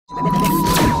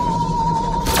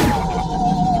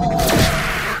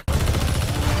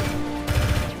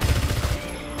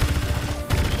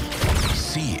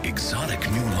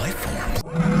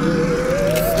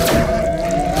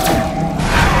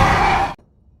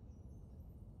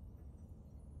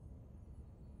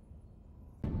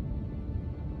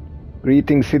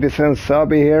Greetings citizens,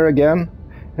 Sabi here again,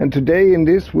 and today in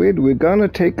this vid we're gonna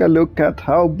take a look at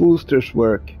how boosters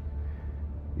work.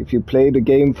 If you play the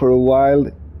game for a while,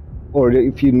 or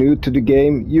if you're new to the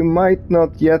game, you might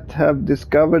not yet have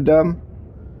discovered them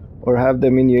or have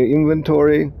them in your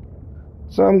inventory.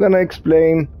 So I'm gonna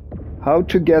explain how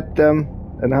to get them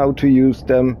and how to use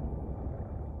them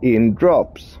in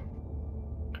drops.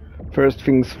 First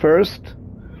things first,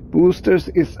 boosters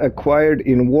is acquired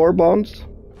in war bonds.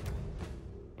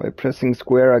 By pressing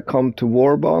square I come to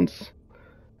war bonds.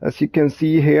 As you can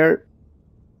see here,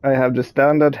 I have the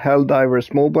standard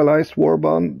Helldivers mobilized war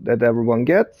bond that everyone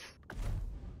gets.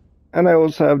 And I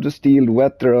also have the Steeled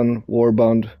Veteran war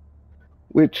bond,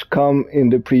 which come in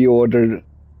the pre-ordered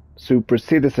Super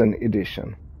Citizen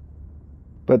edition.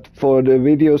 But for the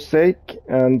video's sake,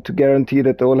 and to guarantee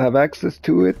that all have access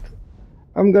to it,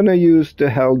 I'm gonna use the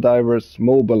Helldivers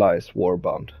mobilized war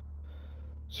bond.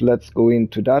 So let's go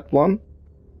into that one.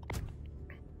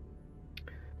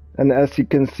 And as you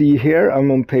can see here,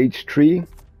 I'm on page 3.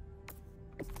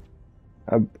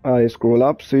 I scroll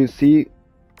up so you see.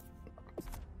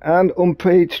 And on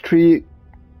page 3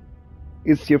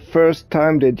 is your first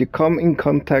time that you come in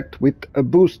contact with a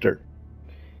booster.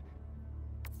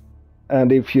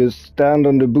 And if you stand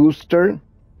on the booster,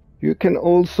 you can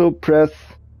also press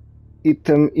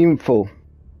item info,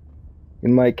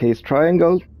 in my case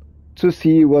triangle, to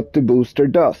see what the booster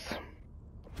does.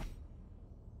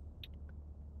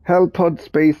 Hellpod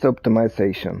space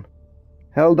optimization.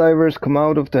 Helldivers come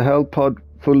out of the Hellpod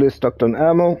fully stocked on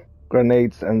ammo,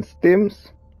 grenades and stims.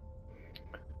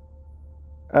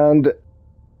 And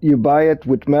you buy it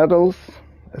with medals.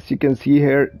 As you can see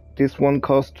here, this one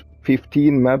cost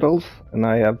 15 medals and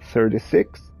I have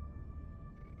 36.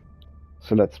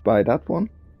 So let's buy that one.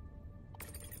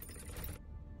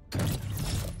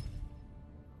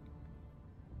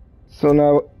 So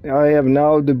now I have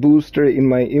the booster in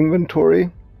my inventory.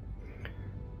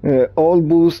 All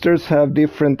boosters have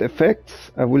different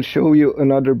effects. I will show you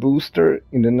another booster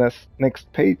in the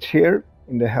next page here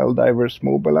in the Helldivers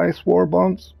mobilized war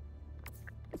bonds.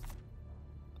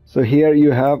 So here you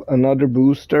have another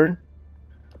booster,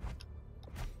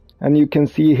 and you can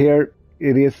see here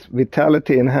it is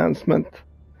vitality enhancement,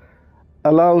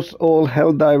 allows all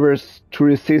Helldivers to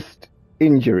resist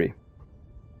injury.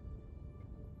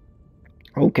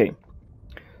 Okay,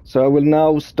 so I will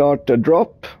now start the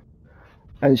drop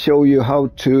and show you how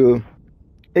to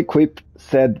equip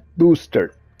said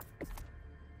booster.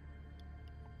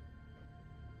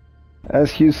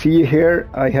 As you see here,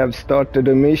 I have started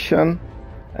a mission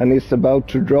and it's about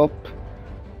to drop.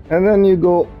 And then you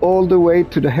go all the way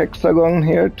to the hexagon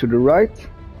here to the right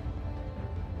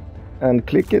and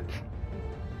click it.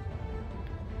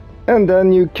 And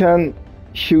then you can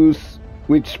choose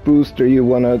which booster you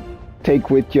want to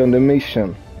take with you on the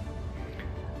mission.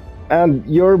 And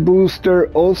your booster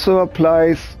also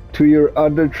applies to your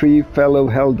other 3 fellow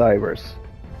Helldivers.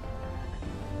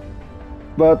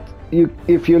 But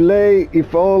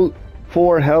if all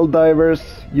 4 Helldivers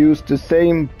use the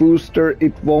same booster,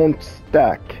 it won't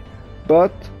stack.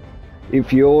 But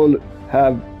if you all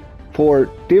have 4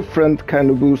 different kind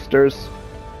of boosters,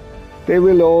 they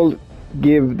will all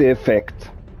give the effect.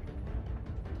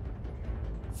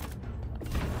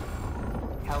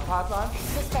 Hellpod launch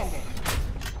suspended.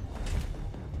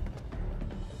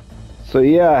 So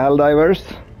yeah, Helldivers,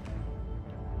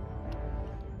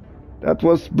 that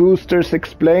was boosters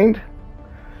explained.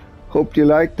 Hope you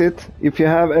liked it. If you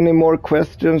have any more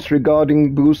questions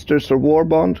regarding boosters or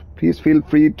warbond, please feel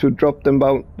free to drop them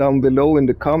down below in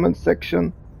the comments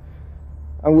section.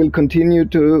 I will continue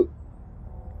to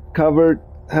cover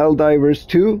Helldivers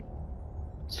 2,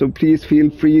 so please feel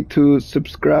free to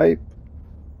subscribe,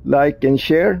 like and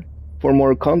share for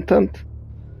more content.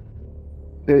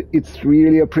 It's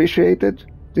really appreciated.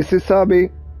 This is Sabi.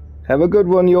 Have a good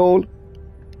one, y'all.